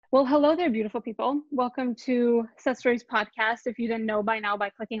Well, hello there, beautiful people. Welcome to Set Stories podcast. If you didn't know by now, by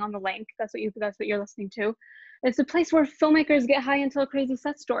clicking on the link, that's what you're listening to. It's a place where filmmakers get high and tell crazy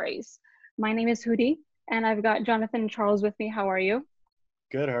set stories. My name is Hootie, and I've got Jonathan and Charles with me. How are you?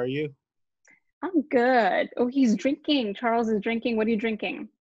 Good. How are you? I'm good. Oh, he's drinking. Charles is drinking. What are you drinking?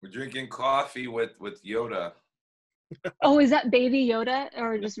 We're drinking coffee with Yoda. Oh, is that Baby Yoda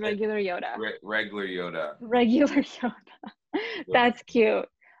or just regular Yoda? Regular Yoda. Regular Yoda. That's cute.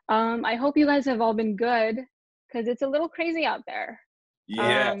 I hope you guys have all been good because it's a little crazy out there.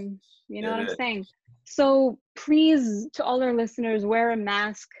 Yeah. You know what I'm saying? So please, to all our listeners, wear a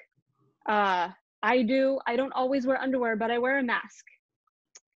mask. I do. I don't always wear underwear, but I wear a mask.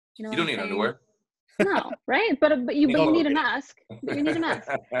 You know You don't need underwear. No, right? But you need a mask. You need a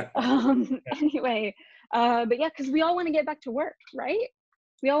mask. Anyway, but yeah, because we all want to get back to work, right?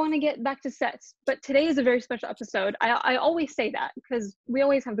 We all want to get back to sets. But today is a very special episode. I always say that because we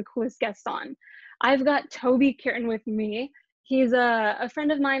always have the coolest guests on. I've got Toby Kierton with me. He's a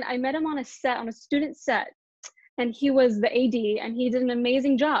friend of mine. I met him on a student set, and he was the AD, and he did an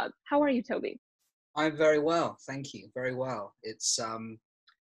amazing job. How are you, Toby? I'm very well, thank you. Very well. It's I'm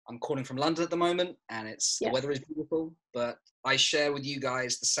calling from London at the moment, and the weather is beautiful. But I share with you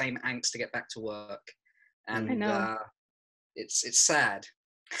guys the same angst to get back to work, and I know. It's sad.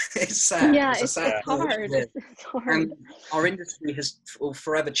 It's sad. Yeah, it's hard. It's hard. And our industry will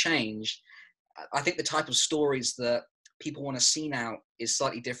forever change. I think the type of stories that people want to see now is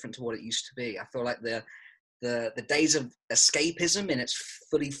slightly different to what it used to be. I feel like the days of escapism in its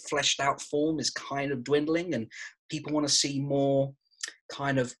fully fleshed out form is kind of dwindling, and people want to see more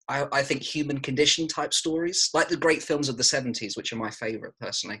kind of, I think, human condition type stories, like the great films of the 70s, which are my favorite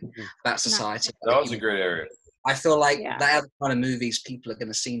personally, about society. That was a great area. I feel like they are the kind of movies people are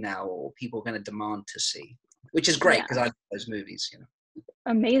going to see now, or people are going to demand to see, which is great because I love those movies, you know.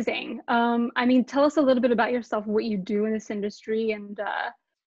 Amazing. I mean, tell us a little bit about yourself, what you do in this industry, and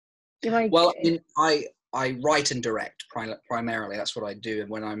you like. Well, I write and direct primarily. That's what I do, and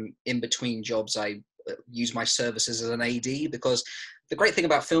when I'm in between jobs, I use my services as an AD, because the great thing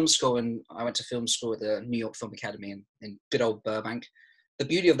about film school, and I went to film school at the New York Film Academy in good old Burbank. The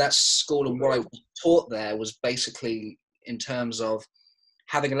beauty of that school and what I taught there was basically in terms of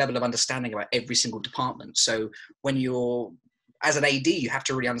having a level of understanding about every single department. So when you're as an AD, you have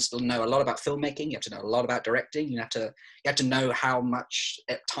to really know a lot about filmmaking. You have to know a lot about directing. You have to know how much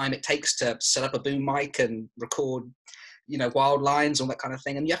time it takes to set up a boom mic and record, wild lines, all that kind of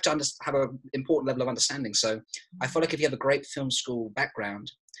thing. And you have to have an important level of understanding. So I feel like if you have a great film school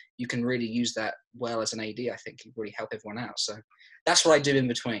background, you can really use that well as an AD. I think can really help everyone out. So that's what I do in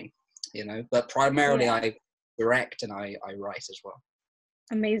between, but primarily I direct and I write as well.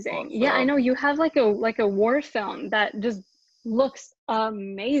 Amazing. Yeah, I know you have like a war film that just looks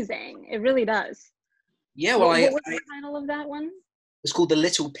amazing. It really does. Yeah, well, what was the title of that one? It's called The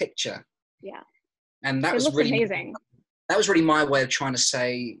Little Picture. Yeah. And that was really amazing. That was really my way of trying to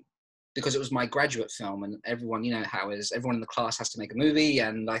say, because it was my graduate film, and everyone, how it is, everyone in the class has to make a movie.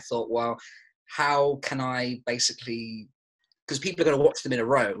 And I thought, well, how can I basically, because people are going to watch them in a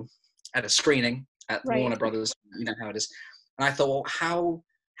row at a screening at Warner Brothers, you know how it is. And I thought, well,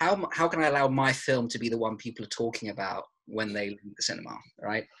 how can I allow my film to be the one people are talking about when they leave the cinema,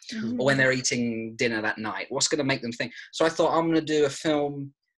 right? Mm-hmm. Or when they're eating dinner that night? What's going to make them think? So I thought, I'm going to do a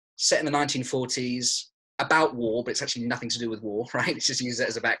film set in the 1940s about war, but it's actually nothing to do with war, right? It's just use it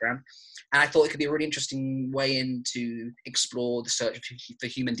as a background. And I thought it could be a really interesting way in to explore the search for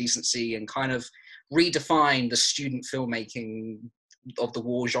human decency and kind of redefine the student filmmaking of the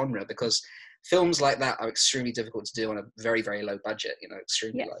war genre, because films like that are extremely difficult to do on a very, very low budget,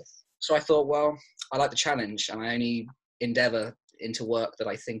 extremely low. So I thought, well, I like the challenge, and I only endeavor into work that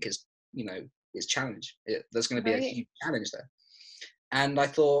I think is, is challenge. There's going to be a huge challenge there. And I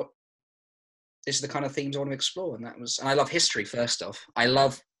thought, this is the kind of themes I want to explore. And I love history, first off. I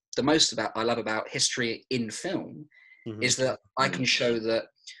love about history in film is that I can show that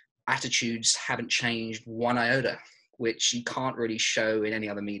attitudes haven't changed one iota, which you can't really show in any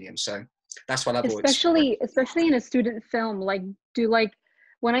other medium. So that's what I've always especially in a student film.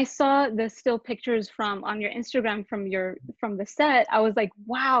 When I saw the still pictures on your Instagram from the set, I was like,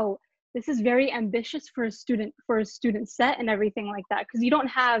 wow, this is very ambitious for a student set and everything like that, because you don't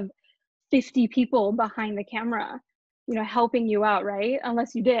have 50 people behind the camera, helping you out, right?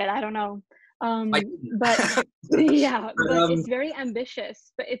 Unless you did, I don't know. But yeah, but it's very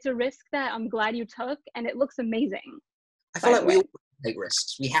ambitious, but it's a risk that I'm glad you took, and it looks amazing. I feel like we all take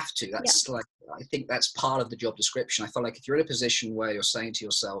risks. We have to. I think that's part of the job description. I feel like if you're in a position where you're saying to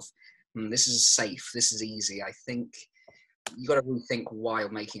yourself, this is safe, this is easy, I think you got to rethink why you're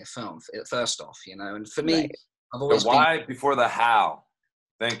making a film first off, you know. And for me, Right. I've always The why before the how.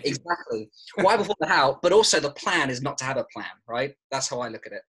 Thank you. exactly why before the how, but also the plan is not to have a plan, right? That's how I look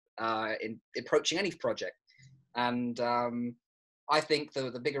at it in approaching any project. And I think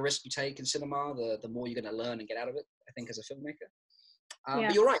the bigger risk you take in cinema, the more you're going to learn and get out of it, I think, as a filmmaker.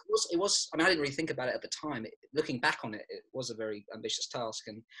 But you're right. It was. I mean, I didn't really think about it at the time. Looking back on it, it was a very ambitious task.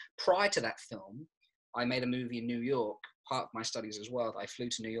 And prior to that film, I made a movie in New York, part of my studies as well. I flew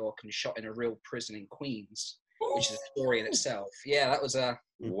to New York and shot in a real prison in Queens, which is a story in itself. Yeah, that was a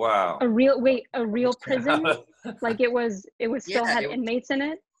Wow. A real prison? Like it was still had inmates in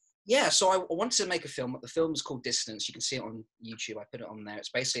it? Yeah, so I wanted to make a film. The film is called Distance. You can see it on YouTube. I put it on there. It's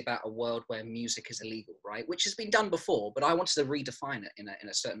basically about a world where music is illegal, right? Which has been done before, but I wanted to redefine it in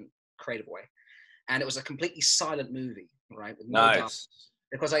a certain creative way. And it was a completely silent movie, right? With no dialogue.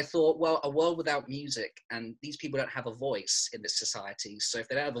 Because I thought, well, a world without music, and these people don't have a voice in this society. So if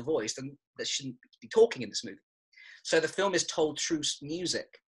they don't have a voice, then they shouldn't be talking in this movie. So the film is told through music.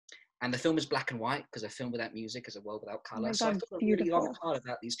 And the film is black and white, because a film without music is a world without color. Oh, so I thought really hard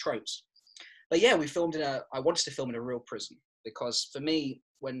about these tropes. But yeah, I wanted to film in a real prison, because for me,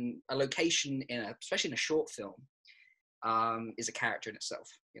 when a location especially in a short film, is a character in itself,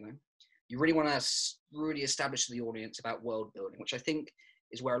 you know, you really want to really establish to the audience about world building, which I think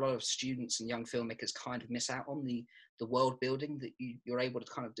is where a lot of students and young filmmakers kind of miss out on, the world building that you're able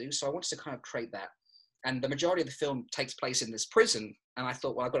to kind of do. So I wanted to kind of create that. And the majority of the film takes place in this prison. And I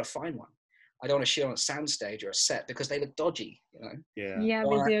thought, well, I've got to find one. I don't want to shoot on a soundstage or a set because they look dodgy, you know? Yeah,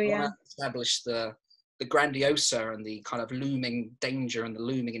 they do, yeah. I want to establish the grandiosa and the kind of looming danger and the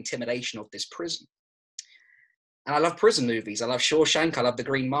looming intimidation of this prison. And I love prison movies. I love Shawshank. I love The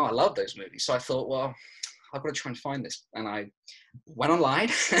Green Mile. I love those movies. So I thought, well, I've got to try and find this. And I went online,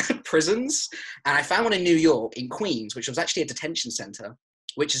 prisons, and I found one in New York, in Queens, which was actually a detention center,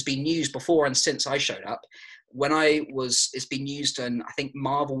 which has been used before and since I showed up. It's been used in, I think,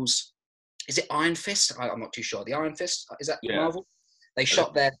 Marvel's, is it Iron Fist? I'm not too sure. The Iron Fist, is that Marvel? They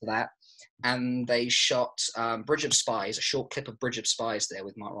shot there for that. And they shot Bridge of Spies, a short clip of Bridge of Spies there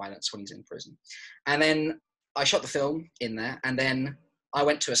with Mark Rylance when he's in prison. And then I shot the film in there. And then I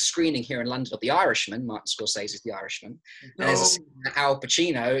went to a screening here in London of The Irishman, Martin Scorsese's The Irishman. And there's a scene where Al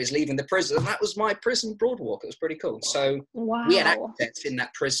Pacino is leaving the prison. And that was my prison boardwalk. It was pretty cool. So we had access in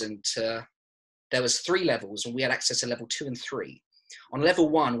that prison there was 3 levels, and we had access to level 2 and 3. On level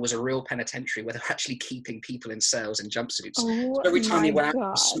 1 was a real penitentiary where they were actually keeping people in cells in jumpsuits. So every time you went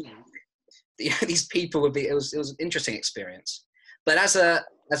out to smoke, these people would be, it was an interesting experience. But as a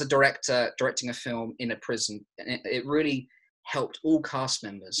director, directing a film in a prison, it really helped all cast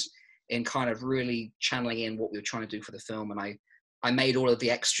members in kind of really channeling in what we were trying to do for the film. And I made all of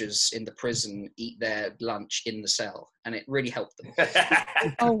the extras in the prison eat their lunch in the cell, and it really helped them.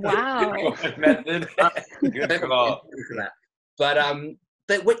 Oh, wow. Good method. Good call. But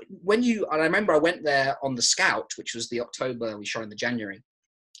when and I remember I went there on the Scout, which was the October, we shot in the January,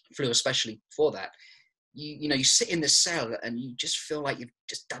 flew especially for that. You sit in this cell and you just feel like you've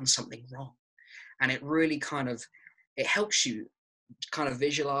just done something wrong. And it really it helps you kind of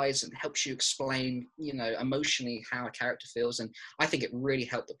visualize and helps you explain, emotionally how a character feels. And I think it really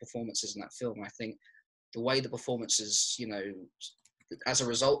helped the performances in that film. I think the way the performances, as a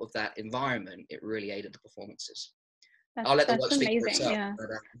result of that environment, it really aided the performances. I'll let the work speak for itself. Yeah. But,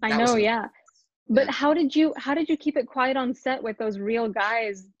 I know, yeah. But how did you keep it quiet on set with those real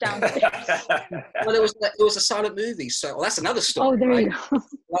guys downstairs? Well, it was a silent movie, so that's another story. Oh, there right? you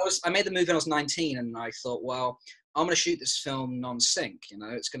go. I made the movie when I was 19, and I thought, well, I'm going to shoot this film non-sync.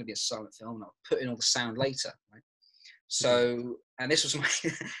 It's going to be a silent film, and I'll put in all the sound later. Right? So, and this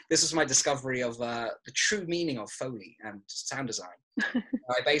was my discovery of the true meaning of Foley and sound design.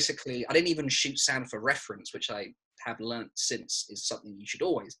 I didn't even shoot sound for reference, which I have learned since is something you should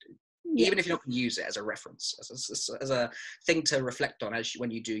always do. Yeah. Even if you're not going to use it as a reference, as a thing to reflect on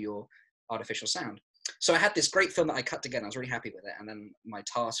when you do your artificial sound. So I had this great film that I cut together. I was really happy with it. And then my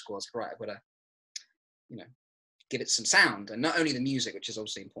task was, right, I've got to, give it some sound. And not only the music, which is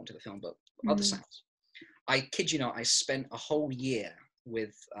obviously important to the film, but other sounds. I kid you not, I spent a whole year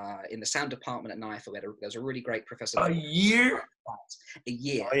in the sound department at NIFA. There was a really great professor. A year? A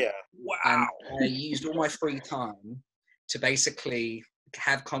year. Oh, yeah. Wow. And I used all my free time to basically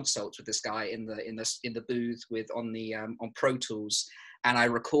have consults with this guy in the booth on Pro Tools, and I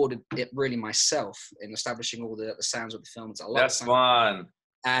recorded it really myself in establishing all the sounds of the film. That's fun.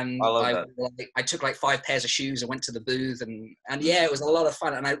 And I took like 5 pairs of shoes and went to the booth, and yeah, it was a lot of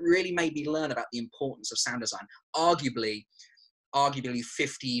fun, and it really made me learn about the importance of sound design. Arguably, arguably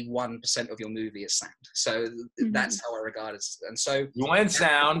 51% of your movie is sound. So that's how I regard it. And so you went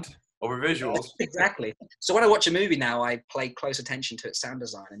sound over visuals. Exactly. So when I watch a movie now, I pay close attention to its sound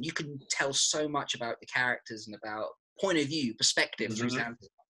design, and you can tell so much about the characters and about point of view, perspective through sound design.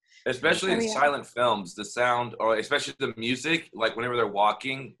 Especially in silent films, the sound, or especially the music, like whenever they're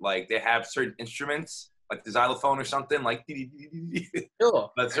walking, like they have certain instruments, like the xylophone or something, like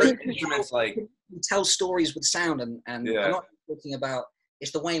sure. But certain instruments, like you tell stories with sound, and I'm not talking about,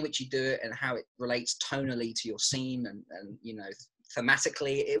 it's the way in which you do it and how it relates tonally to your scene and you know,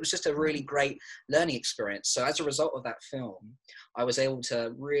 thematically. It was just a really great learning experience. So as a result of that film, I was able to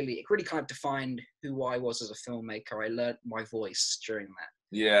it really kind of defined who I was as a filmmaker. I learned my voice during that.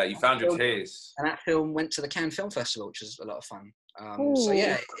 Yeah, you found your taste. And that film went to the Cannes Film Festival, which was a lot of fun. Ooh, so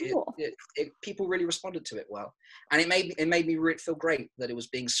yeah, cool. people really responded to it well, and it made me feel great that it was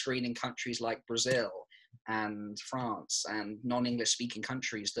being screened in countries like Brazil and France and non-English speaking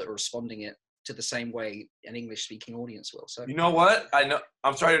countries that are responding it to the same way an English speaking audience will. So you know what? I know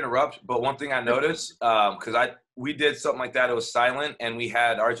I'm sorry to interrupt, but one thing I noticed, because we did something like that, it was silent, and we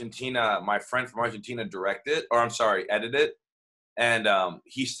had Argentina, my friend from Argentina edit it. And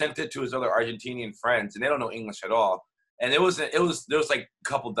he sent it to his other Argentinian friends, and they don't know English at all. And there was like a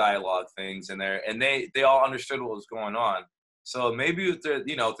couple dialogue things in there, and they all understood what was going on. So maybe with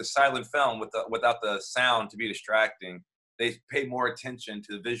the silent film without the sound to be distracting, they pay more attention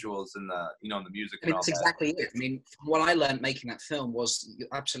to the visuals and the music. And that's exactly it. I mean, what I learned making that film was, you're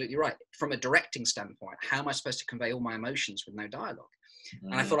absolutely right. From a directing standpoint, how am I supposed to convey all my emotions with no dialogue?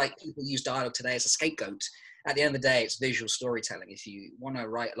 And I feel like people use dialogue today as a scapegoat. At the end of the day, it's visual storytelling. If you want to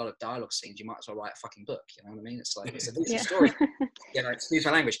write a lot of dialogue scenes, you might as well write a fucking book. You know what I mean? It's like, it's a visual story. Excuse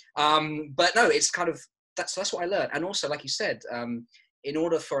my language. But no, it's kind of, that's what I learned. And also, like you said, in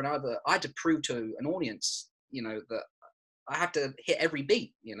order for I had to prove to an audience, that I have to hit every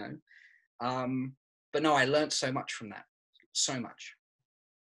beat, but no, I learned so much from that. So much.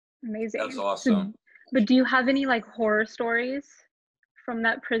 Amazing. That's awesome. But do you have any like horror stories from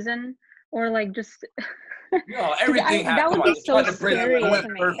that prison, or like just no, everything that would be so scary to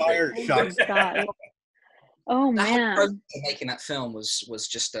me. Fire shot. Oh man! The making that film was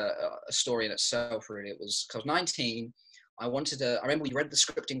just a story in itself. Really, it was because I was 19. I remember we read the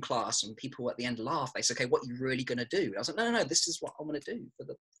script in class, and people at the end laughed. They said, "Okay, what are you really going to do?" And I was like, "No, this is what I'm going to do for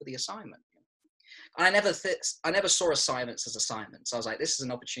the assignment." And I never saw assignments as assignments. I was like, "This is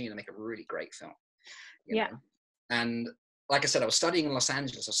an opportunity to make a really great film." You know? And like I said, I was studying in Los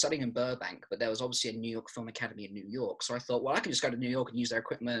Angeles, I was studying in Burbank, but there was obviously a New York Film Academy in New York. So I thought, well, I can just go to New York and use their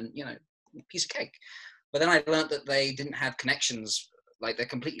equipment, piece of cake. But then I learned that they didn't have connections, like they're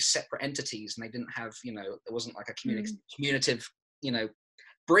completely separate entities, and they didn't have, there wasn't like a communicative,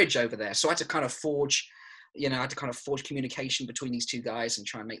 bridge over there. So I had to kind of forge communication between these two guys and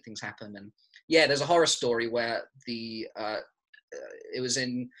try and make things happen. And yeah, there's a horror story where it was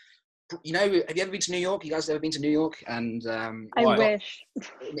in, have you ever been to New York? You guys ever been to New York? And I wish.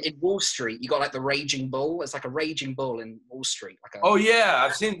 In Wall Street, you got like the Raging Bull. It's like a Raging Bull in Wall Street. Oh yeah,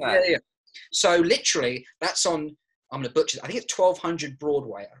 I've seen that. Yeah. So literally, that's on. I'm gonna butcher. I think it's 1200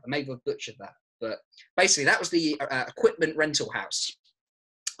 Broadway. I may have butchered that, but basically, that was the equipment rental house,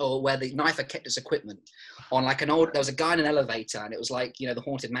 or where the knife had kept its equipment. On like there was a guy in an elevator, and it was like, the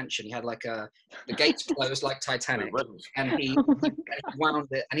Haunted Mansion. He had like the gates closed like Titanic, and he wound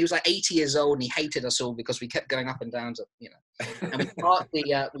it. And he was like 80 years old, and he hated us all because we kept going up and down to, And we parked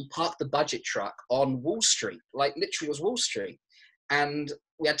the budget truck on Wall Street, like literally it was Wall Street, and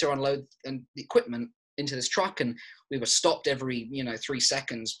we had to unload the equipment into this truck, and we were stopped every 3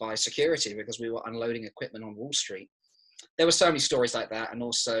 seconds by security because we were unloading equipment on Wall Street. There were so many stories like that, and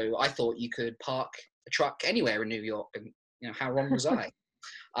also I thought you could park a truck anywhere in New York, and how wrong was I?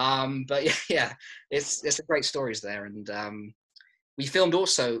 But yeah, it's a great stories there, and we filmed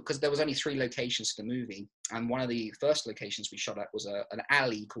also because there was only 3 locations for the movie, and one of the first locations we shot at was an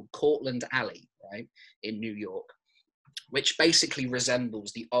alley called Cortlandt Alley, right, in New York, which basically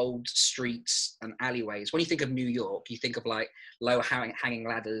resembles the old streets and alleyways. When you think of New York, you think of like low hanging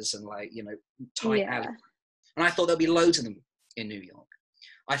ladders and like tight alleys. And I thought there'd be loads of them in New York.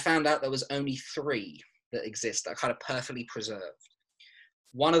 I found out there was only 3 that exist that are kind of perfectly preserved.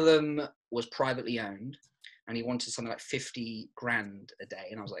 One of them was privately owned, and he wanted something like 50 grand a day.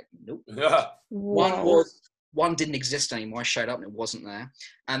 And I was like, nope. Yeah. One didn't exist anymore. I showed up and it wasn't there.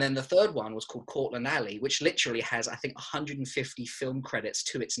 And then the third one was called Cortlandt Alley, which literally has, I think, 150 film credits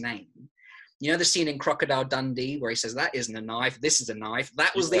to its name. You know the scene in Crocodile Dundee where he says, that isn't a knife, this is a knife.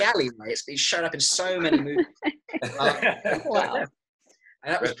 That was the alleyway. It showed up in so many movies. Wow.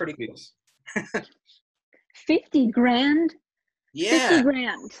 And that was pretty cool. 50 grand? Yeah. 50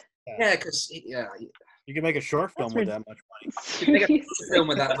 grand. Yeah, because you can make a short film with that much money. You can make a film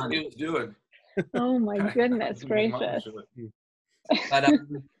with that That's what money. he was doing. Oh my goodness gracious. But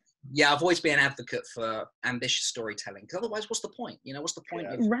yeah, I've always been an advocate for ambitious storytelling, because otherwise, what's the point? You know, what's the point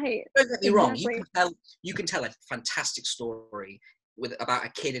of? Right. Don't get me wrong. Exactly. You can tell a fantastic story about a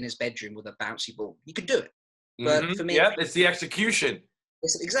kid in his bedroom with a bouncy ball. You can do it. But for me, it's the execution.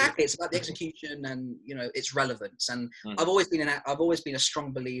 It's about the execution and, you know, its relevance. And I've always been a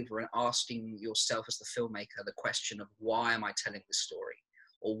strong believer in asking yourself as the filmmaker the question of, why am I telling this story,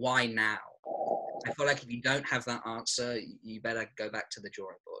 or why now? I feel like if you don't have that answer, you better go back to the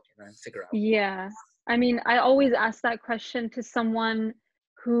drawing board, you know, and figure out. Yeah, I mean, I always ask that question to someone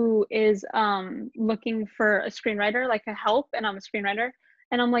who is looking for a screenwriter, like a help, and I'm a screenwriter.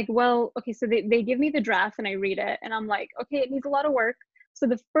 And I'm like, well, okay, so they give me the draft and I read it, and I'm like, okay, it needs a lot of work. So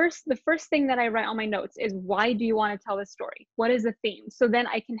the first thing that I write on my notes is, why do you want to tell this story? What is the theme? So then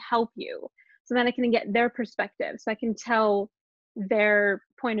I can help you. So then I can get their perspective. So I can tell their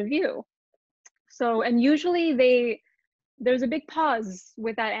point of view. So, and usually there's a big pause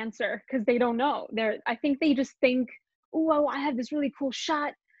with that answer, because they don't know. I think they just think, oh, I have this really cool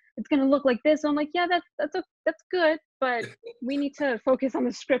shot. It's gonna look like this. So I'm like, yeah, that's good, but we need to focus on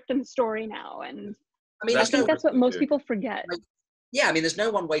the script and the story now. And I mean, I think that's what most people forget. Yeah, I mean, there's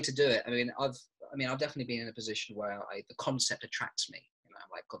no one way to do it. I mean, I've definitely been in a position where the concept attracts me. You know, I'm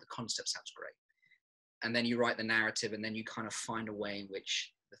like, God, the concept sounds great. And then you write the narrative, and then you kind of find a way in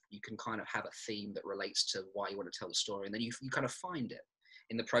which you can kind of have a theme that relates to why you want to tell the story. And then you kind of find it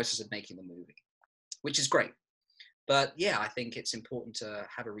in the process of making the movie, which is great. But yeah, I think it's important to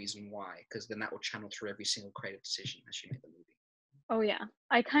have a reason why, because then that will channel through every single creative decision as you make the movie. Oh yeah,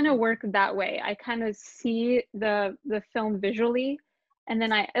 I kind of work that way. I kind of see the film visually, and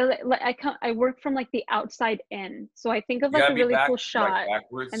then I work from like the outside in. So I think of like a really cool shot,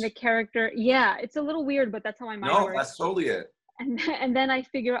 and the character. Yeah, it's a little weird, but that's how my mind works. No, that's totally it. And then I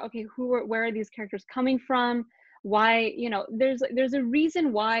figure out, okay, where are these characters coming from? Why, you know, there's a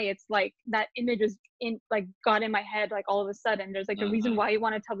reason why it's like that image is got in my head like all of a sudden. There's like a reason why you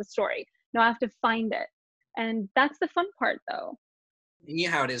want to tell the story. No, I have to find it, and that's the fun part though. You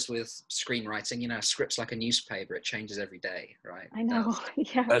know how it is with screenwriting, you know, a script's like a newspaper, it changes every day, right? I know.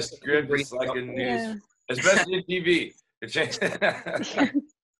 Yeah. A script is like a news, especially in TV. It changes.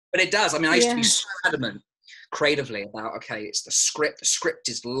 But it does. I mean, I used to be so adamant creatively about, okay, it's the script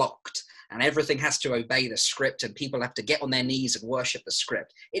is locked, and everything has to obey the script, and people have to get on their knees and worship the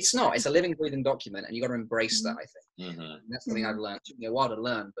script. It's not. It's a living, breathing document, and you got to embrace that, I think. And that's something I've learned. It took me a while to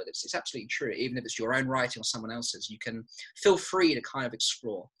learn, but it's absolutely true. Even if it's your own writing or someone else's, you can feel free to kind of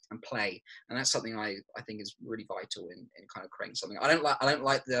explore and play, and that's something I think is really vital in kind of creating something. I don't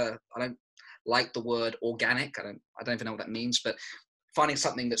like the word organic. I don't even know what that means, but finding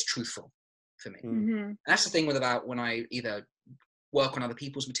something that's truthful for me. And that's the thing when I either work on other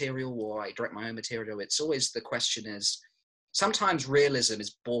people's material or I direct my own material, it's always the question is, sometimes realism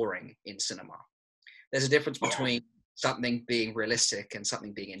is boring in cinema. There's a difference between something being realistic and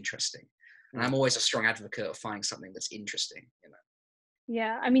something being interesting. And I'm always a strong advocate of finding something that's interesting, you know.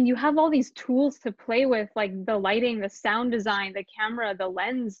 Yeah, I mean, you have all these tools to play with, like the lighting, the sound design, the camera, the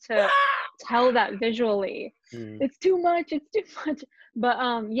lens, to tell that visually. It's too much. But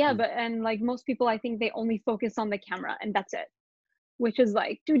and like most people, I think they only focus on the camera and that's it. Which is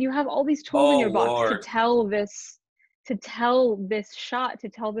like, dude, you have all these tools in your box to tell this shot, to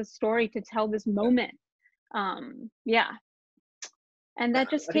tell this story, to tell this moment. And that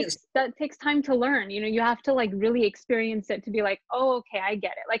just takes time to learn. You know, you have to like really experience it to be like, oh, okay, I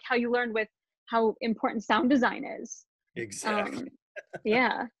get it. Like how you learned with how important sound design is. Exactly.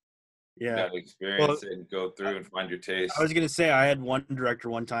 Yeah. You gotta experience it and go through and find your taste. I was gonna say, I had one director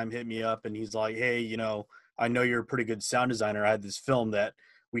one time hit me up and he's like, hey, you know, I know you're a pretty good sound designer. I had this film that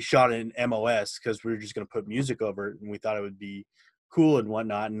we shot in MOS because we were just going to put music over it, and we thought it would be cool and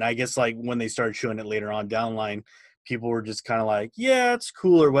whatnot. And I guess like when they started showing it later on down the line, people were just kind of like, yeah, it's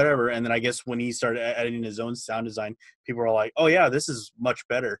cool or whatever. And then I guess when he started editing his own sound design, people were like, oh yeah, this is much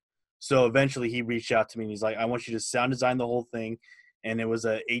better. So eventually he reached out to me and he's like, I want you to sound design the whole thing. And it was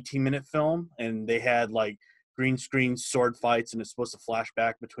a 18-minute film, and they had like green screen sword fights, and it's supposed to flash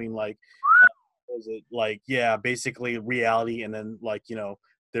back between like, basically reality and then like, you know,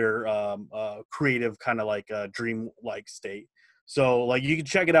 their creative kind of like dream like state. So like you can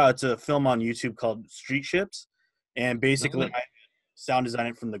check it out. It's a film on YouTube called Street Ships, and basically I sound design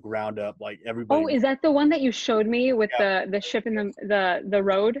it from the ground up, like everybody. Oh, is that the one that you showed me with the ship in the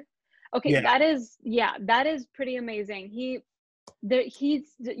road? Okay, that is pretty amazing.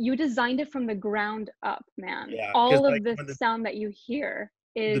 you designed it from the ground up, man. Yeah, All of like the sound that you hear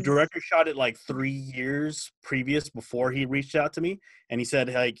is the director shot it like 3 years previous before he reached out to me, and he said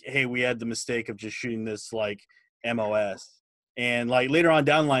like, hey, we had the mistake of just shooting this like MOS. And like later on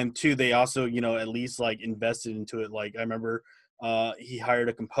down the line too, they also, you know, at least like invested into it. Like I remember he hired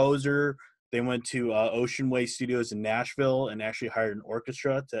a composer. They went to Ocean Way Studios in Nashville and actually hired an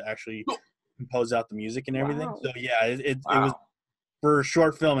orchestra to actually compose out the music and everything. Wow. So yeah, it was for a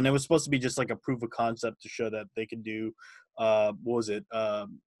short film, and it was supposed to be just like a proof of concept to show that they could do what was it,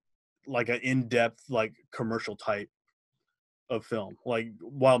 like an in-depth like commercial type of film, like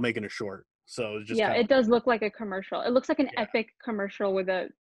while making a short. So it's just yeah, it does look like a commercial. It looks like an epic commercial with a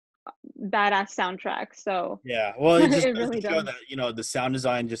badass soundtrack. So yeah, well, it just it goes really to show does. that, you know, the sound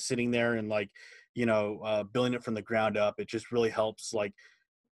design just sitting there and like, you know, building it from the ground up, it just really helps like,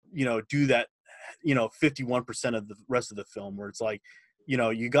 you know, do that, you know, 51% of the rest of the film where it's like, you know,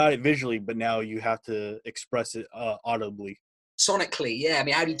 you got it visually, but now you have to express it audibly. Sonically, yeah. I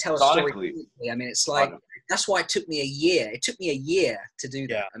mean, how do you tell a Sonically. story? I mean, it's like, that's why it took me a year. It took me a year to do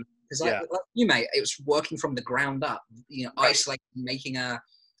that. Yeah. Because like you, mate, it was working from the ground up, you know, isolating, making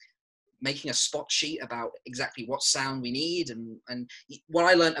a spot sheet about exactly what sound we need. And what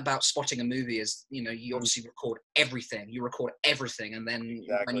I learned about spotting a movie is, you know, you obviously record everything. And then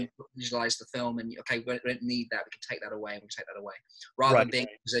when you visualize the film and, okay, we don't need that, we can take that away and we can take that away. Rather than being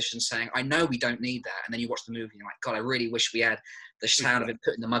in a position saying, I know we don't need that. And then you watch the movie and you're like, God, I really wish we had the sound of it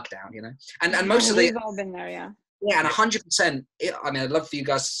putting the mug down, you know? And most of we've all been there, yeah. Yeah, and 100%. I mean, I'd love for you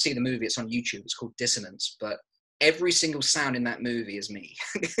guys to see the movie. It's on YouTube. It's called Dissonance. But every single sound in that movie is me.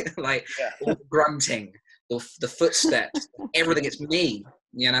 Like all the grunting, the footsteps, everything. It's me,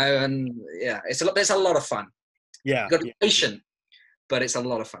 you know. And yeah, it's a lot of fun. Yeah, you got to be patient, but it's a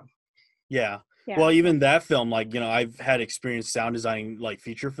lot of fun. Yeah. Well, even that film, like, you know, I've had experience sound designing like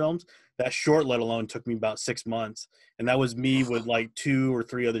feature films. That short, let alone, took me about 6 months, and that was me with like 2 or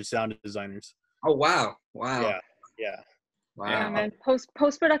 3 other sound designers. Oh wow! Yeah. Wow. And then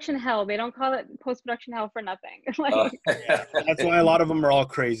post-production hell. They don't call it post-production hell for nothing. Like, that's why a lot of them are all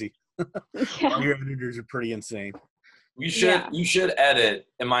crazy. Your editors are pretty insane. You should edit,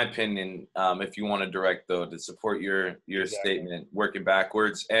 in my opinion, if you want to direct, though, to support your statement working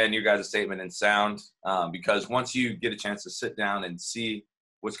backwards and your guys' statement in sound, because once you get a chance to sit down and see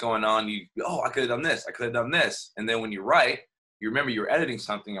what's going on, I could have done this, I could have done this, and then when you write, you remember you're editing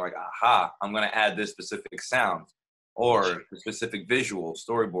something, you're like, aha, I'm going to add this specific sound or a specific visual,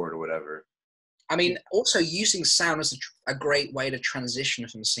 storyboard or whatever. I mean, also using sound as a great way to transition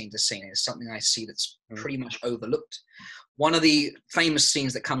from scene to scene is something I see that's pretty much overlooked. One of the famous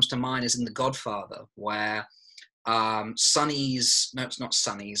scenes that comes to mind is in The Godfather, where Sonny's, no, it's not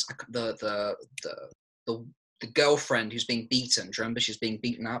Sonny's, the girlfriend who's being beaten. Do you remember? She's being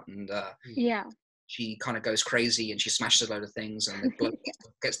beaten up and she kind of goes crazy and she smashes a load of things and the bloke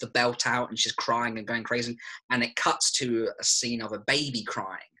gets the belt out and she's crying and going crazy. And it cuts to a scene of a baby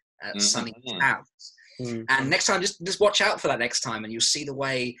crying at Sonny's house. And next time, just watch out for that next time, and you'll see the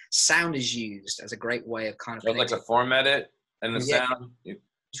way sound is used as a great way of kind of like to format it and the sound.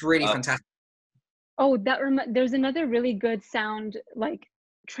 It's really fantastic. Oh, there's another really good sound like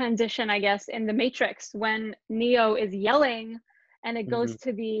transition, I guess, in The Matrix when Neo is yelling and it goes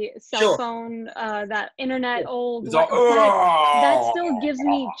to the cell phone, that internet old. That still gives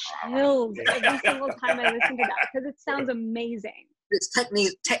me chills every single time I listen to that because it sounds amazing. It's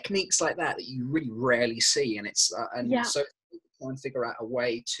techniques like that you really rarely see, and it's so try and figure out a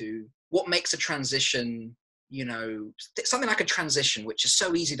way to what makes a transition, you know, something like a transition, which is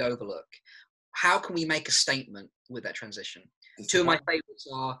so easy to overlook. How can we make a statement with that transition? Two of my favorites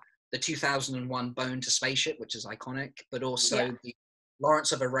are the 2001 Bone to Spaceship, which is iconic, but also the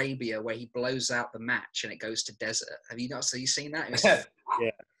Lawrence of Arabia, where he blows out the match and it goes to desert. Have you seen that?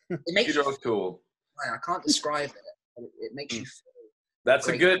 It makes you cool. I can't describe it. But it makes you feel. That's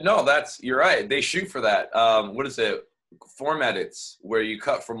great. You're right. They shoot for that. What is it? Format it's where you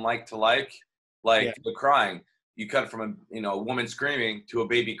cut from like to like the crying. You cut from a woman screaming to a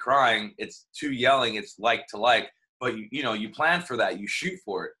baby crying. It's two yelling. It's like to like. But you plan for that. You shoot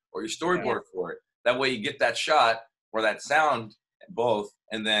for it or you storyboard for it. That way you get that shot or that sound both.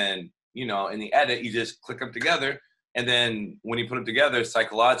 And then in the edit you just click them together. And then when you put them together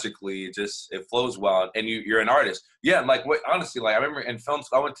psychologically, it flows well, and you're an artist. Yeah, honestly, I remember in film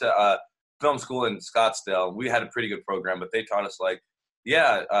school, I went to film school in Scottsdale. We had a pretty good program, but they taught us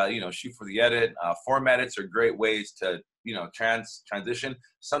shoot for the edit. Format it's are great ways to transition.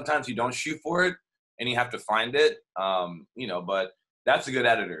 Sometimes you don't shoot for it, and you have to find it. But that's a good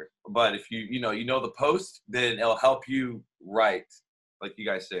editor. But if you know the post, then it'll help you write, like you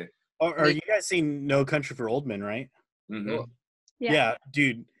guys say. Are you guys seen No Country for Old Men, right? Mm-hmm. Yeah,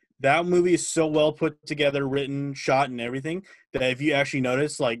 dude, that movie is so well put together, written, shot, and everything that if you actually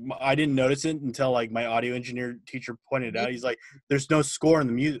notice, like, I didn't notice it until like my audio engineer teacher pointed it out. He's like, "There's no score in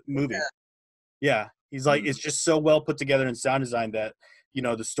the movie." Yeah, he's like, it's just so well put together and sound design that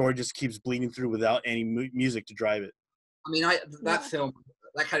the story just keeps bleeding through without any music to drive it. I mean, that film,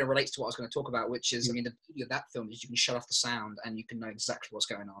 that kind of relates to what I was going to talk about, which is, I mean, the beauty of that film is you can shut off the sound and you can know exactly what's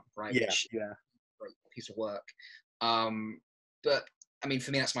going on, right? Yeah, Which, yeah. Great piece of work. But I mean,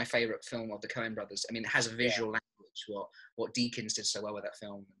 for me, that's my favorite film of the Coen brothers. I mean, it has a visual language, what Deakins did so well with that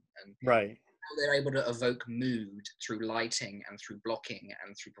film, and right. how they're able to evoke mood through lighting and through blocking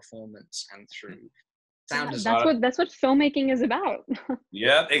and through performance and through sound design. That's what filmmaking is about.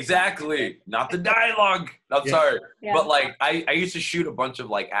 Yeah, exactly. Not the dialogue. I'm sorry. Yeah. But like I used to shoot a bunch of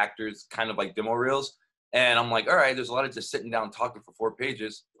like actors, kind of like demo reels. And I'm like, all right, there's a lot of just sitting down talking for 4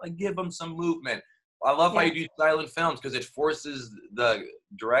 pages. Like, give them some movement. I love how you do silent films because it forces the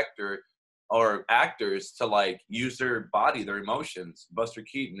director or actors to like use their body, their emotions. Buster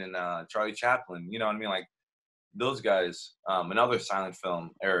Keaton and Charlie Chaplin, you know what I mean? Like those guys, another silent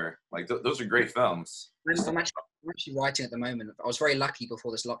film era. Like those are great films. I'm actually writing at the moment. I was very lucky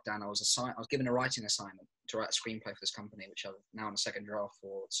before this lockdown. I was given a writing assignment to write a screenplay for this company, which I'm now on a second draft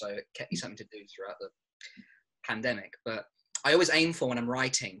for. So it kept me something to do throughout the pandemic. But I always aim for when I'm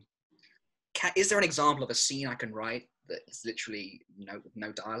writing, is there an example of a scene I can write that is literally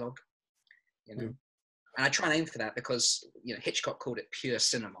no dialogue? And I try and aim for that because Hitchcock called it pure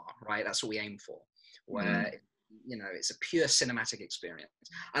cinema, right? That's what we aim for, where it's a pure cinematic experience.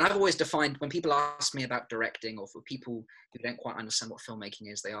 And I've always defined, when people ask me about directing, or for people who don't quite understand what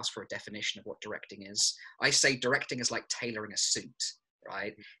filmmaking is, they ask for a definition of what directing is. I say directing is like tailoring a suit,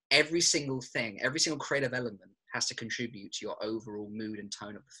 right? Every single thing, every single creative element has to contribute to your overall mood and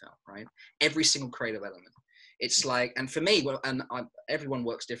tone of the film, right? Every single creative element. It's like, and for me, everyone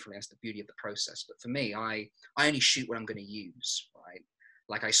works differently. That's the beauty of the process. But for me, I only shoot what I'm going to use, right?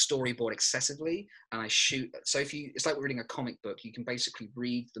 Like I storyboard excessively and I shoot. So it's like reading a comic book. You can basically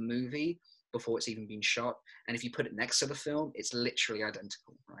read the movie before it's even been shot. And if you put it next to the film, it's literally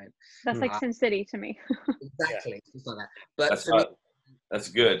identical, right? That's like Sin City to me. Exactly. It's like that. But for me, that's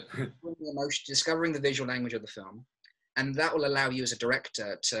good. Discovering the visual language of the film. And that will allow you as a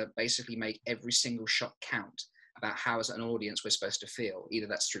director to basically make every single shot count about how as an audience we're supposed to feel. Either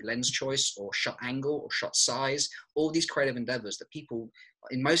that's through lens choice or shot angle or shot size, all these creative endeavors that people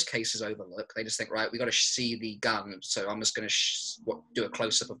in most cases overlook. They just think, right, we got to see the gun, so I'm just going to do a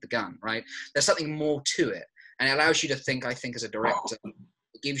close-up of the gun, right? There's something more to it. And it allows you to think, I think, as a director,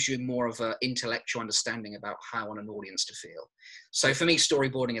 it gives you more of an intellectual understanding about how I want an audience to feel. So for me,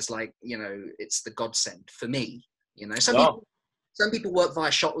 storyboarding is like, it's the godsend for me. Some people work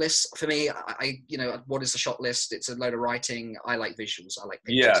via shot lists. For me, what is the shot list? It's a load of writing. I like visuals. I like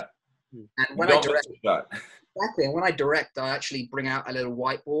pictures. Yeah. And when I direct, I actually bring out a little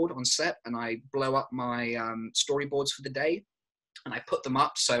whiteboard on set and I blow up my storyboards for the day. And I put them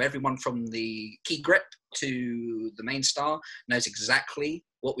up so everyone from the key grip to the main star knows exactly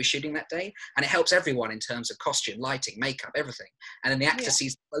what we're shooting that day. And it helps everyone in terms of costume, lighting, makeup, everything. And then the actor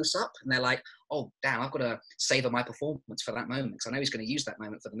sees the close up and they're like, oh, damn, I've got to savor my performance for that moment because I know he's going to use that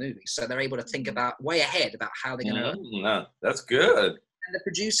moment for the movie. So they're able to think about way ahead about how they're going to. That's good. And the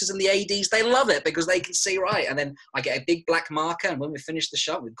producers and the ADs, they love it because they can see right. And then I get a big black marker. And when we finish the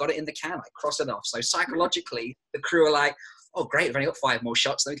shot, we've got it in the can. I cross it off. So psychologically, the crew are like, oh, great, we've only got 5 more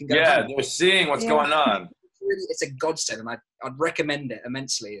shots, then we can go home. They're seeing what's going on. It's a godsend, and I'd recommend it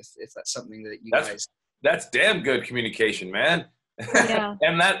immensely if that's something that you guys... That's damn good communication, man. Yeah.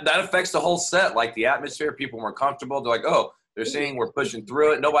 And that affects the whole set, like the atmosphere, people more comfortable. They're like, oh, they're seeing we're pushing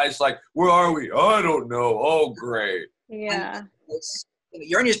through it. Nobody's like, where are we? I don't know. Oh, great. Yeah.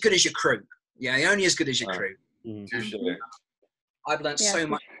 You're only as good as your crew. Yeah, you're only as good as your crew. I've learned so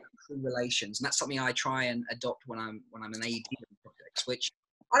much relations, and that's something I try and adopt when I'm an AD in projects, which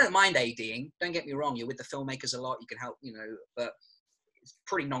I don't mind ADing, don't get me wrong, you're with the filmmakers a lot, you can help, but it's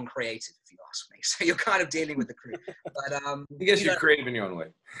pretty non-creative if you ask me, so you're kind of dealing with the crew. But I guess you're creative in your own way.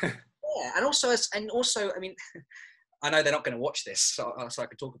 Yeah, and also I mean, I know they're not going to watch this, so I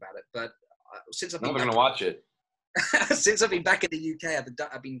can talk about it, but since I've been going to watch it. Since I've been back in the UK,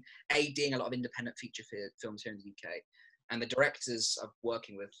 I've been ADing a lot of independent feature films here in the UK, and the directors I'm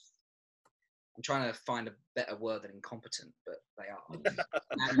working with, I'm trying to find a better word than incompetent, but they are.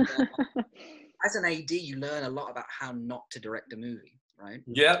 And as an AD, you learn a lot about how not to direct a movie, right?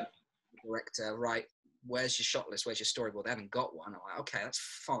 Yeah. Director, right? where's your shot list? Where's your storyboard? They haven't got one. I'm like, okay, that's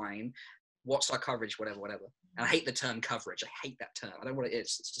fine. What's our coverage? Whatever. And I hate the term coverage. I hate that term. I don't know what it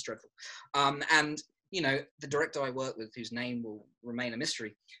is. It's just dreadful. And you know, the director I work with, whose name will remain a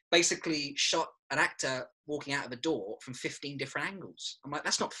mystery, basically shot an actor walking out of a door from 15 different angles. I'm like,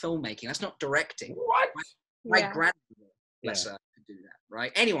 that's not filmmaking. That's not directing. What? My grandmother, bless her, could do that,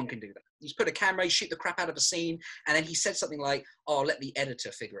 right? Anyone can do that. You just put a camera, you shoot the crap out of a scene, and then he said something like, "Oh, let the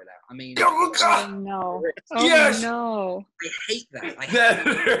editor figure it out." I mean, Oh, Oh no! Oh Yes! no! I hate that. I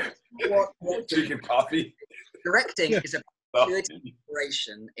hate what Drinking coffee. directing is a Oh. good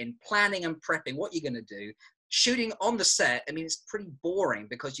inspiration in planning and prepping what you're going to do. Shooting on the set, I mean, it's pretty boring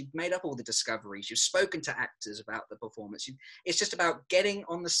because you've made up all the discoveries. You've spoken to actors about the performance. It's just about getting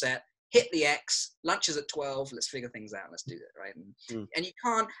on the set, hit the X, lunch is at 12, let's figure things out, let's do it, right? And you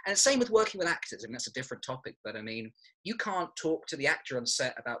can't, and same with working with actors, I mean, that's a different topic, but I mean, you can't talk to the actor on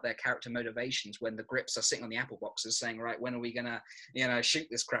set about their character motivations when the grips are sitting on the apple boxes saying, right, when are we gonna, you know, shoot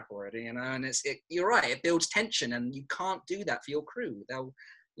this crap already, you know? And you're right, it builds tension, and you can't do that for your crew. They'll,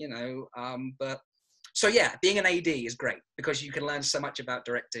 you know, so yeah, being an AD is great because you can learn so much about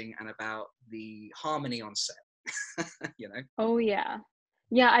directing and about the harmony on set, you know? Oh yeah.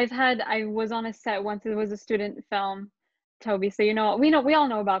 Yeah, I was on a set once. It was a student film, Toby. So we all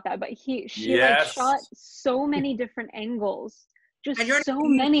know about that. But she like shot so many different angles, just so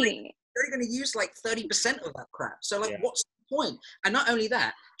many. You're going to use like 30% of that crap. So like, what's the point? And not only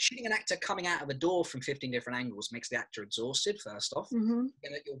that, shooting an actor coming out of a door from 15 different angles makes the actor exhausted. First off, you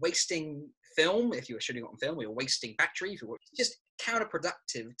know, you're wasting film if you were shooting it on film. Or you're wasting battery. It's just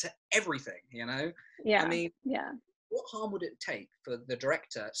counterproductive to everything. You know? Yeah. I mean, yeah. What harm would it take for the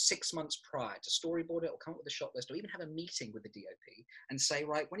director 6 months prior to storyboard it or come up with a shot list or even have a meeting with the DOP and say,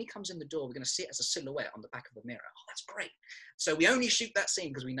 right, when he comes in the door, we're going to see it as a silhouette on the back of the mirror. Oh, that's great. So we only shoot that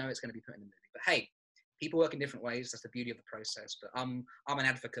scene because we know it's going to be put in the movie. But hey, people work in different ways. That's the beauty of the process. But I'm an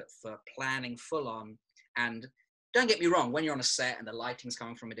advocate for planning full on. And don't get me wrong, when you're on a set and the lighting's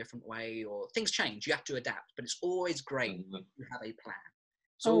coming from a different way or things change, you have to adapt. But it's always great to have a plan.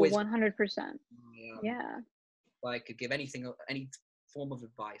 It's always 100%. Yeah. If I could give any form of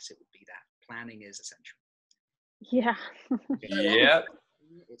advice, it would be that planning is essential. Yeah. Yeah.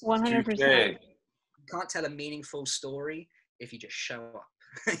 100%. You can't tell a meaningful story if you just show up.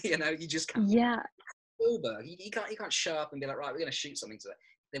 You know, you just can't. Yeah. Spielberg, you can't show up and be like, right, we're going to shoot something today.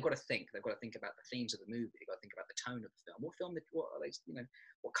 They've got to think. They've got to think about the themes of the movie. They've got to think about the tone of the film. What are they, you know,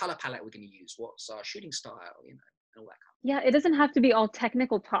 what color palette we're going to use? What's our shooting style? You know, and all that kind of. Yeah, it doesn't have to be all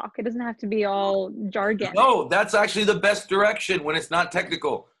technical talk. It doesn't have to be all jargon. No, that's actually the best direction when it's not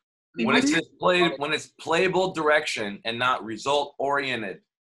technical. When it's just when it's playable direction and not result oriented.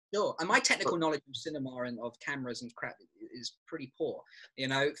 Sure, and my technical knowledge of cinema and of cameras and crap is pretty poor. You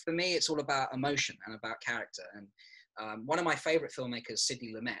know, for me, it's all about emotion and about character. And one of my favorite filmmakers,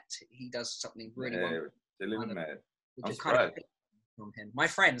 Sidney Lumet, he does something really wonderful. I'm surprised. From him, my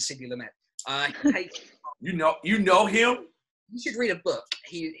friend Sidney Lumet. You know him. You should read a book.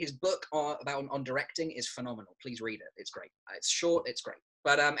 His book on directing is phenomenal. Please read it. It's great. It's short. It's great.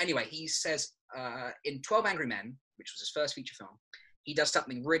 But anyway, he says in 12 Angry Men, which was his first feature film, he does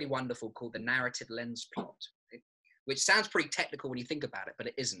something really wonderful called the narrative lens plot, right? Which sounds pretty technical when you think about it, but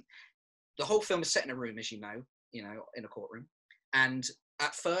it isn't. The whole film is set in a room, as you know, in a courtroom. And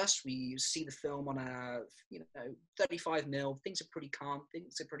at first, we see the film on a 35mm. Things are pretty calm.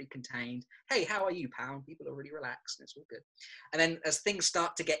 Things are pretty contained. Hey, how are you, pal? People are really relaxed, and it's all good. And then as things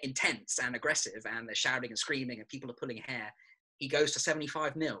start to get intense and aggressive, and they're shouting and screaming, and people are pulling hair, he goes to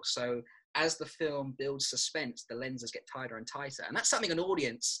 75mm. So as the film builds suspense, the lenses get tighter and tighter. And that's something an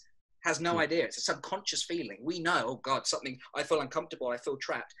audience has no idea. It's a subconscious feeling. We know, oh God, I feel uncomfortable, I feel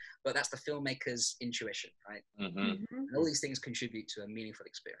trapped, but that's the filmmaker's intuition, right? And all these things contribute to a meaningful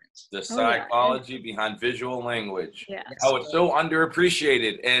experience. The psychology behind visual language. Yeah. How it's so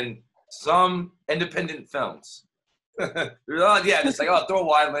underappreciated in some independent films. It's like, oh, throw a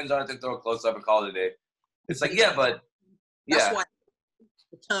wide lens on it, then throw a close up and call it a day. It's like, yeah, but That's why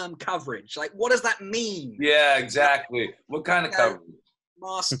the term coverage, like, what does that mean? Yeah, exactly. What kind of coverage?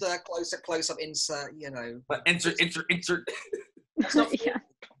 Master, close up, insert, you know. But insert. It's not,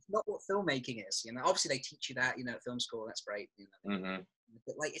 not what filmmaking is, you know. Obviously, they teach you that, you know, at film school. That's great, you know.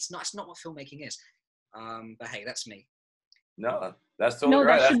 But like, it's not what filmmaking is. But hey, that's me. No, that's totally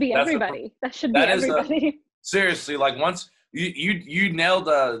right. That should be everybody. That should be everybody. Seriously, like once you nailed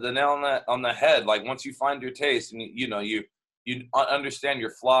the nail on the head. Like once you find your taste and you understand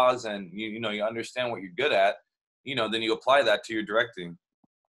your flaws and you understand what you're good at, then you apply that to your directing.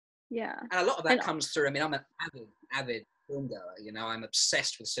 Yeah. And a lot of that comes through. I mean, I'm an avid film goer. You know, I'm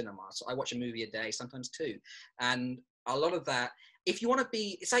obsessed with cinema. So I watch a movie a day, sometimes two. And a lot of that, if you want to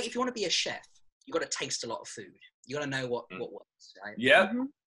be, it's like if you want to be a chef, you got to taste a lot of food. You got to know what works, right? Yep. Mm-hmm.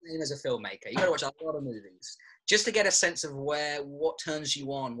 Same as a filmmaker, you got to watch a lot of movies just to get a sense of what turns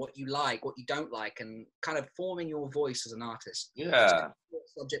you on, what you like, what you don't like, and kind of forming your voice as an artist. Yeah. What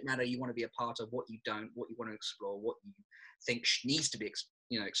subject matter you want to be a part of, what you don't, what you want to explore, what you think needs to be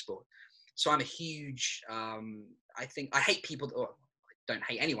explored. So I'm a huge I hate people that, well, I don't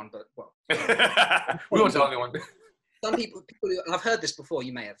hate anyone, but well, we won't tell anyone. some people and I've heard this before,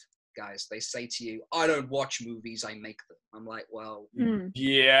 you may have, guys, they say to you, I don't watch movies, I make them. I'm like, well,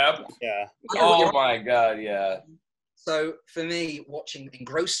 Yep. Yeah. Oh my God, yeah. So for me,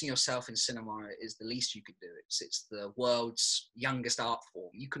 engrossing yourself in cinema is the least you could do. It's the world's youngest art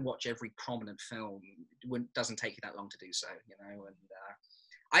form. You can watch every prominent film. It doesn't take you that long to do so, you know. And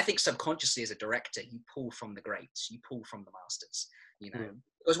I think subconsciously as a director, you pull from the greats, you pull from the masters, you know.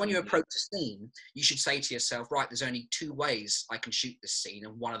 Because when you approach a scene, you should say to yourself, right, there's only two ways I can shoot this scene,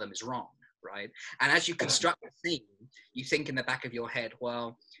 and one of them is wrong, right? And as you construct the scene, you think in the back of your head,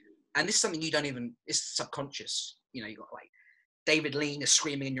 well, and this is something you don't even, it's subconscious. You know, you got like David Lean is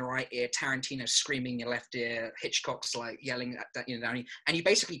screaming in your right ear, Tarantino screaming in your left ear, Hitchcock's like yelling at that, you know, and you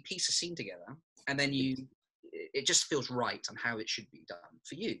basically piece a scene together, and then it just feels right on how it should be done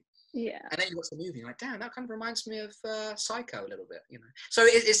for you. Yeah. And then you watch the movie, and you're like, damn, that kind of reminds me of Psycho a little bit, you know. So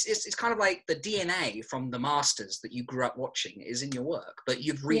it's kind of like the DNA from the masters that you grew up watching is in your work, but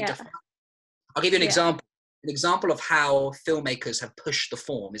you've redefined. I'll give you an example. An example of how filmmakers have pushed the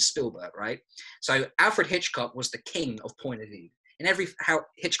form is Spielberg, right? So Alfred Hitchcock was the king of point of view. In every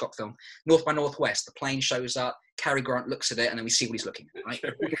Hitchcock film, North by Northwest, the plane shows up, Cary Grant looks at it, and then we see what he's looking at, right?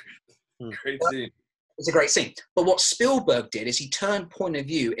 Great scene. It's a great scene. But what Spielberg did is he turned point of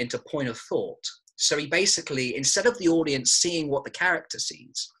view into point of thought. So he basically, instead of the audience seeing what the character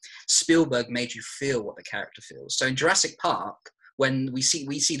sees, Spielberg made you feel what the character feels. So in Jurassic Park, when we see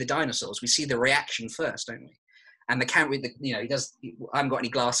the dinosaurs, we see the reaction first, don't we? And the camera, you know, I haven't got any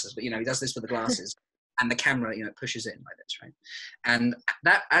glasses, but, you know, he does this with the glasses. And the camera, you know, pushes in like this, right? And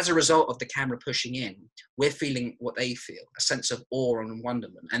that, as a result of the camera pushing in, we're feeling what they feel, a sense of awe and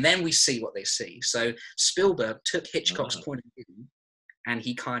wonderment. And then we see what they see. So Spielberg took Hitchcock's point of view and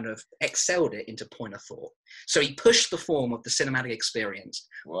he kind of excelled it into point of thought. So he pushed the form of the cinematic experience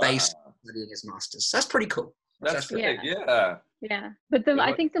based on studying his masters. So that's pretty cool. That's big, yeah. Yeah, but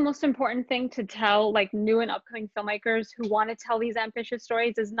I think the most important thing to tell like new and upcoming filmmakers who want to tell these ambitious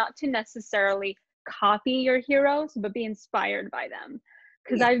stories is not to necessarily copy your heroes, but be inspired by them.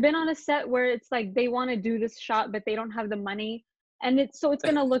 Because I've been on a set where it's like they want to do this shot, but they don't have the money, and it's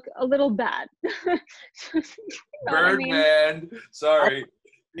gonna look a little bad. You know Birdman, I mean? Sorry.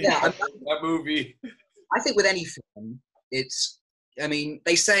 Yeah, that movie. I think with any film, I mean,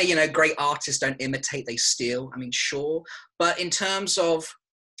 they say, you know, great artists don't imitate, they steal. I mean, sure. But in terms of,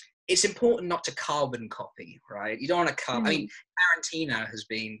 it's important not to carbon copy, right? You don't want to copy. I mean, Tarantino has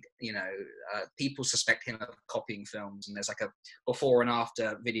been, you know, people suspect him of copying films, and there's like a before and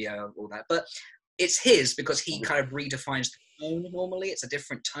after video of all that. But it's his because he kind of redefines the tone normally. It's a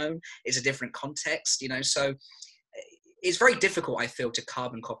different tone. It's a different context, you know. So it's very difficult, I feel, to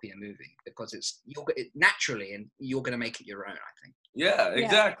carbon copy a movie because naturally, and you're going to make it your own, I think. Yeah,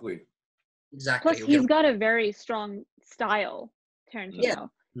 exactly. Exactly. Plus, he's got a very strong style, Tarantino.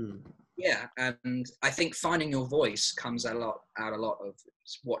 Yeah, and I think finding your voice comes out a lot of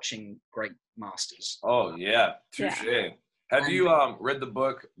watching great masters. Oh yeah, touche. Yeah. Have you read the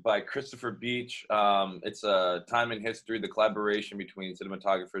book by Christopher Beach? It's a time in history, the collaboration between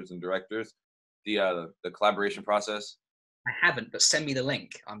cinematographers and directors, the collaboration process. I haven't, but send me the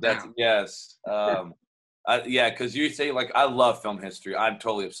link. I'm down. Yes. Yeah, because you say, like, I love film history. I'm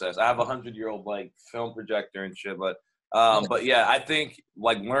totally obsessed. I have a 100-year-old, like, film projector and shit. But yeah, I think,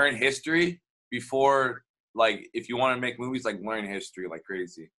 like, learn history before, like, if you want to make movies, like, learn history like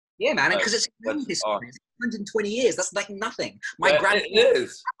crazy. Yeah, man, because it's film history. It's 120 years. That's, like, nothing. My grandfather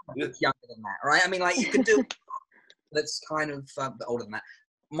is younger than that, right? I mean, like, you could do that's kind of older than that.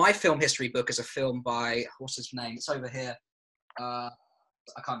 My film history book is a film by, what's his name? It's over here.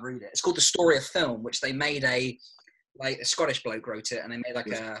 I can't read it. It's called The Story of Film, which they made a Scottish bloke wrote it, and they made like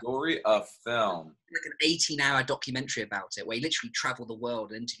The Story of Film, like an 18-hour documentary about it, where he literally traveled the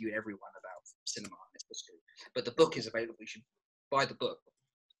world and interviewed everyone about cinema and its history. But the book is available. You should buy the book.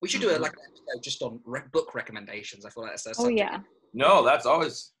 We should do an episode just on book recommendations. I feel like that's yeah. No, that's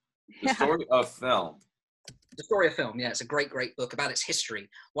always The Story of Film. The Story of Film, yeah, it's a great book about its history.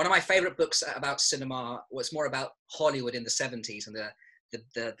 One of my favorite books about cinema was more about Hollywood in the 70s and the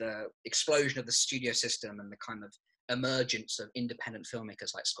explosion of the studio system and the kind of emergence of independent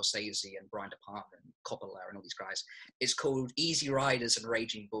filmmakers like Scorsese and Brian De Palma and Coppola and all these guys. It's called Easy Riders and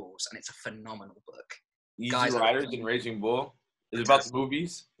Raging Bulls, and it's a phenomenal book. Easy Riders and Raging Bull? Is it about the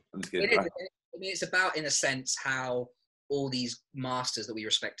movies? I'm just kidding. It is. I mean, it's about, in a sense, how all these masters that we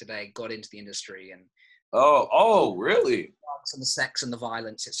respect today got into the industry and Oh, really? and the sex and the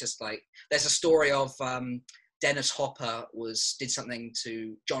violence. It's just like, there's a story of Dennis Hopper did something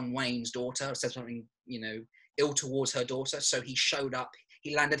to John Wayne's daughter, said something, ill towards her daughter. So he showed up,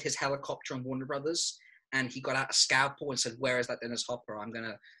 he landed his helicopter on Warner Brothers, and he got out a scalpel and said, "Where is that Dennis Hopper? I'm going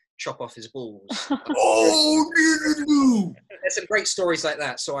to chop off his balls." Oh, there's some great stories like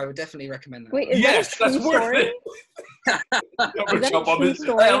that, so I would definitely recommend that. Wait, is yes, that a that's true worth story? it. Jump on his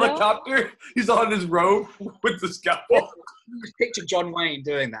story, helicopter. He's on his robe with the scalpel. Picture John Wayne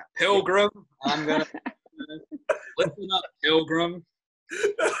doing that. Pilgrim, I'm going to listen up, Pilgrim.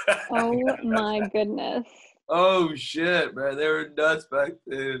 Oh my goodness. Oh shit, man, they were nuts back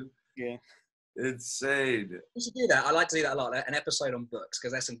then. Yeah. Insane. We should do that. I like to do that a lot. An episode on books,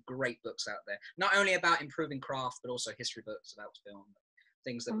 because there's some great books out there. Not only about improving craft, but also history books about film,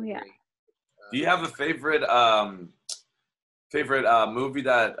 things that really. Do you have a favorite movie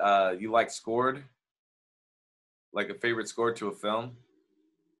that you like scored? Like a favorite score to a film?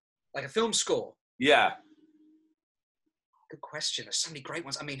 Like a film score? Yeah. Good question. There's so many great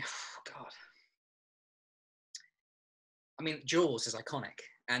ones. I mean, God. I mean, Jaws is iconic.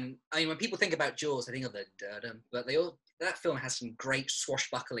 And I mean, when people think about Jaws, they think of the but that film has some great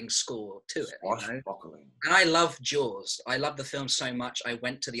swashbuckling score to it. Swashbuckling. And I love Jaws. I love the film so much. I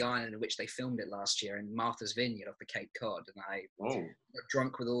went to the island in which they filmed it last year in Martha's Vineyard off the Cape Cod, and I got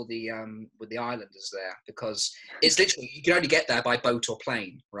drunk with all the islanders there, because it's literally, you can only get there by boat or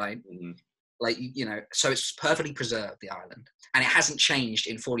plane, right? Mm-hmm. Like, so it's perfectly preserved, the island. And it hasn't changed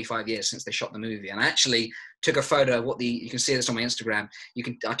in 45 years since they shot the movie. And I actually took a photo of you can see this on my Instagram.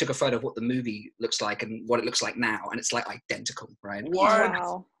 I took a photo of what the movie looks like and what it looks like now. And it's like identical, right? What?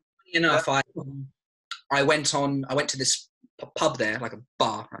 Wow. Enough, I went to this pub there, like a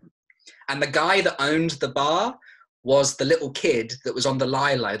bar. Right? And the guy that owned the bar was the little kid that was on the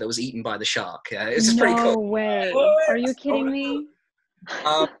lilo that was eaten by the shark. Yeah, it's just pretty cool. No way. Are you kidding me?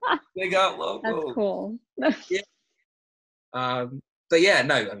 They got logos. That's cool. Yeah. But yeah,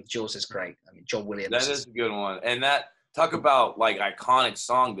 no, I mean, Jaws is great. I mean, John Williams. That is a good one. And talk about like iconic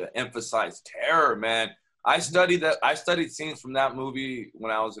song to emphasize terror, man. I studied scenes from that movie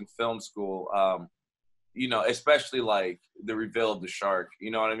when I was in film school. Especially like the reveal of the shark.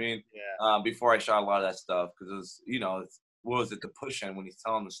 You know what I mean? Yeah. Before I shot a lot of that stuff, because it was, what was it? The push-in when he's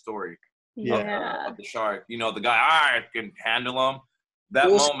telling the story. Yeah. Of the shark. The guy, I can handle him. That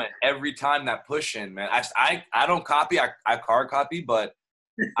moment, every time that push-in, man. I don't copy. I card copy, but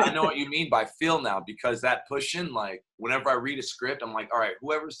I know what you mean by feel now, because that push-in, like, whenever I read a script, I'm like, all right,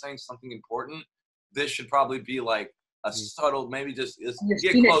 whoever's saying something important, this should probably be like a subtle, maybe just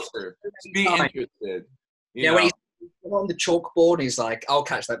get closer, be interested. When he's on the chalkboard, he's like, "I'll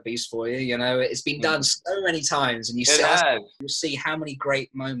catch that beast for you." It's been done so many times, and you see how many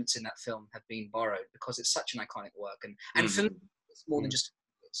great moments in that film have been borrowed, because it's such an iconic work. And for me, it's more than just,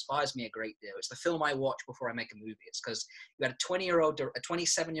 it inspires me a great deal. It's the film I watch before I make a movie. It's because you had a 27-year-old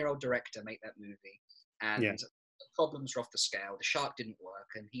director make that movie, and the problems were off the scale. The shark didn't work,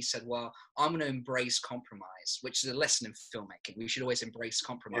 and he said, "Well, I'm going to embrace compromise," which is a lesson in filmmaking. We should always embrace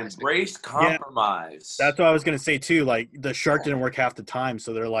compromise. Embrace compromise. That's what I was going to say too. Like, the shark didn't work half the time,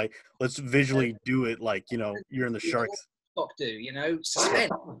 so they're like, let's visually do it like, you're in the shark's. Suspense.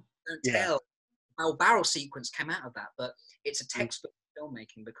 Don't tell. Our barrel sequence came out of that, but it's a textbook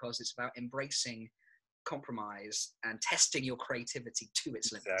filmmaking, because it's about embracing compromise and testing your creativity to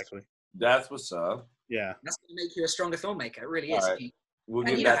its limits. Exactly. That's what's up. Yeah. That's going to make you a stronger filmmaker. It really is. Right. We'll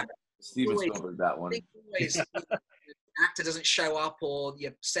give that Steven Spielberg that one. Always, actor doesn't show up, or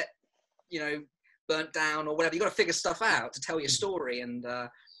you're set, burnt down or whatever. You got to figure stuff out to tell your story, and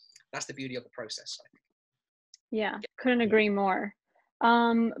that's the beauty of the process, I think. Yeah, couldn't agree more.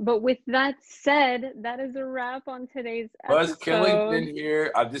 But with that said, that is a wrap on today's episode. Buzz Killington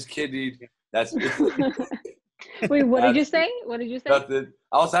here. I'm just kidding. That's Wait, what did you say? What did you say? Nothing.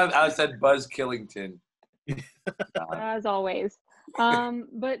 I said Buzz Killington. As always.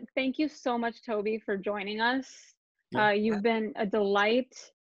 But thank you so much, Toby, for joining us. You've been a delight.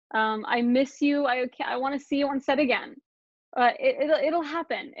 I miss you. I want to see you on set again. It'll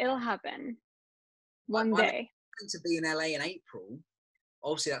happen. It'll happen one day. I'm going to be in LA in April.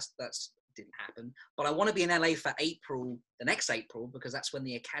 Obviously, that's didn't happen. But I want to be in LA for April, the next April, because that's when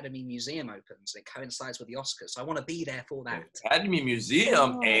the Academy Museum opens. It coincides with the Oscars. So I want to be there for that. Academy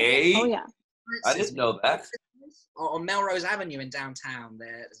Museum, eh? Oh, yeah. I didn't know that. on Melrose Avenue in downtown.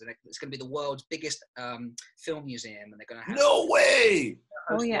 It's going to be the world's biggest film museum, and they're going to have. No way!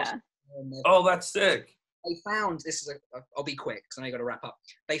 Oh yeah. Oh, that's sick. They found I'll be quick because I know you got to wrap up.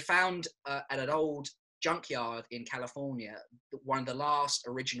 They found at an old junkyard in California one of the last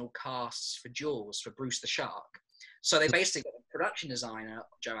original casts for Jaws for Bruce the Shark. So they basically got a production designer,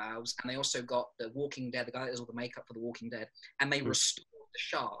 Joe Alves, and they also got the Walking Dead, the guy that does all the makeup for the Walking Dead, and they restored the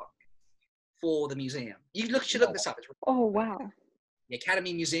shark for the museum. You should look this up. Oh wow. The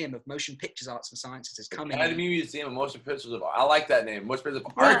Academy Museum of Motion Pictures Arts and Sciences is coming. Academy Museum of Motion Pictures of I like that name. Motion Pictures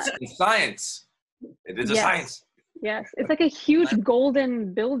of Arts and Science. It is a science. Yes, it's like a huge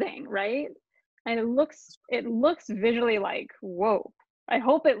golden building, right? And it looks visually like, whoa. I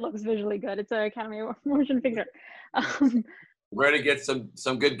hope it looks visually good. It's an Academy of Motion Picture. We're gonna get some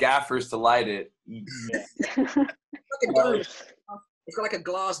good gaffers to light it. It's got like a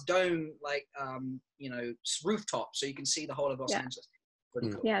glass dome, like rooftop, so you can see the whole of Los Angeles. Pretty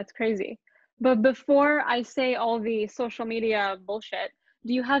cool. Yeah, it's crazy. But before I say all the social media bullshit,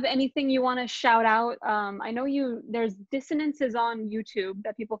 do you have anything you want to shout out? I know there's Dissonance is on YouTube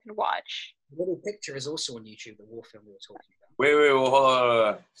that people can watch. The Little Picture is also on YouTube, the war film we were talking about. Wait, hold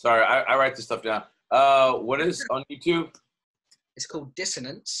on. Sorry, I write this stuff down. What is on YouTube? It's called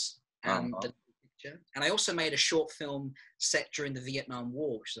Dissonance and the Picture. And I also made a short film set during the Vietnam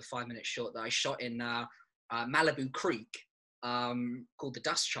War, which is a 5-minute short that I shot in Malibu Creek, called The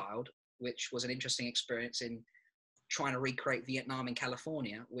Dust Child, which was an interesting experience in trying to recreate Vietnam in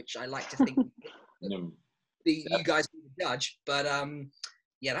California, which I like to think you guys be the judge. But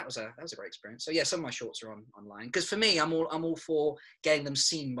yeah, that was a great experience. So yeah, some of my shorts are online because for me, I'm all for getting them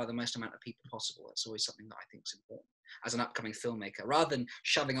seen by the most amount of people possible. It's always something that I think is important as an upcoming filmmaker. Rather than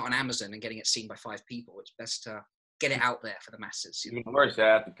shoving it on Amazon and getting it seen by 5 people, it's best to get it out there for the masses. Even worse, I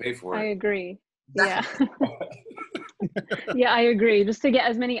have to pay for it. I agree. Yeah. Yeah, I agree. Just to get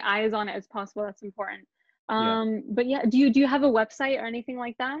as many eyes on it as possible, that's important. But yeah, do you have a website or anything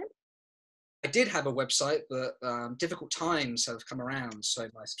like that? I did have a website, but difficult times have come around, so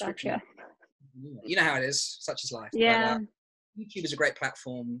my subscription. Gotcha. You know how it is. Such is life. Yeah. But, YouTube is a great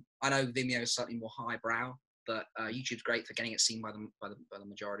platform. I know Vimeo is slightly more highbrow, but YouTube's great for getting it seen by the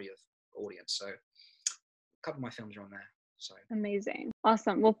majority of the audience. So a couple of my films are on there. So amazing,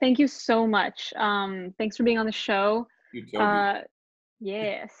 awesome. Well, thank you so much. Thanks for being on the show. You Toby.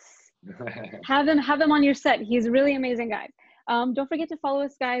 Yes. have him on your set. He's a really amazing guy. Don't forget to follow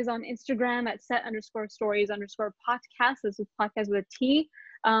us, guys, on Instagram at set_stories_podcast. This is podcast with a T.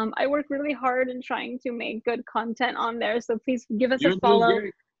 I work really hard in trying to make good content on there, so please give us a follow.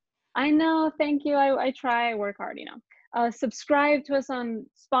 I know, thank you. I try, I work hard, Subscribe to us on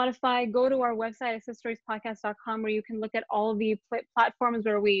Spotify. Go to our website at setstoriespodcast.com where you can look at all the platforms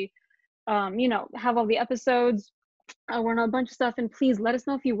where we, have all the episodes. We're on a bunch of stuff, and please let us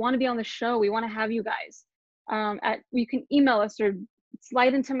know if you want to be on the show. We want to have you guys. You can email us or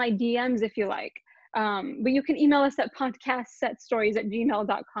slide into my DMs if you like. But you can email us at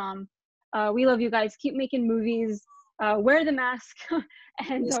podcastsetstories@gmail.com. We love you guys. Keep making movies. Wear the mask,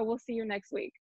 and we'll see you next week.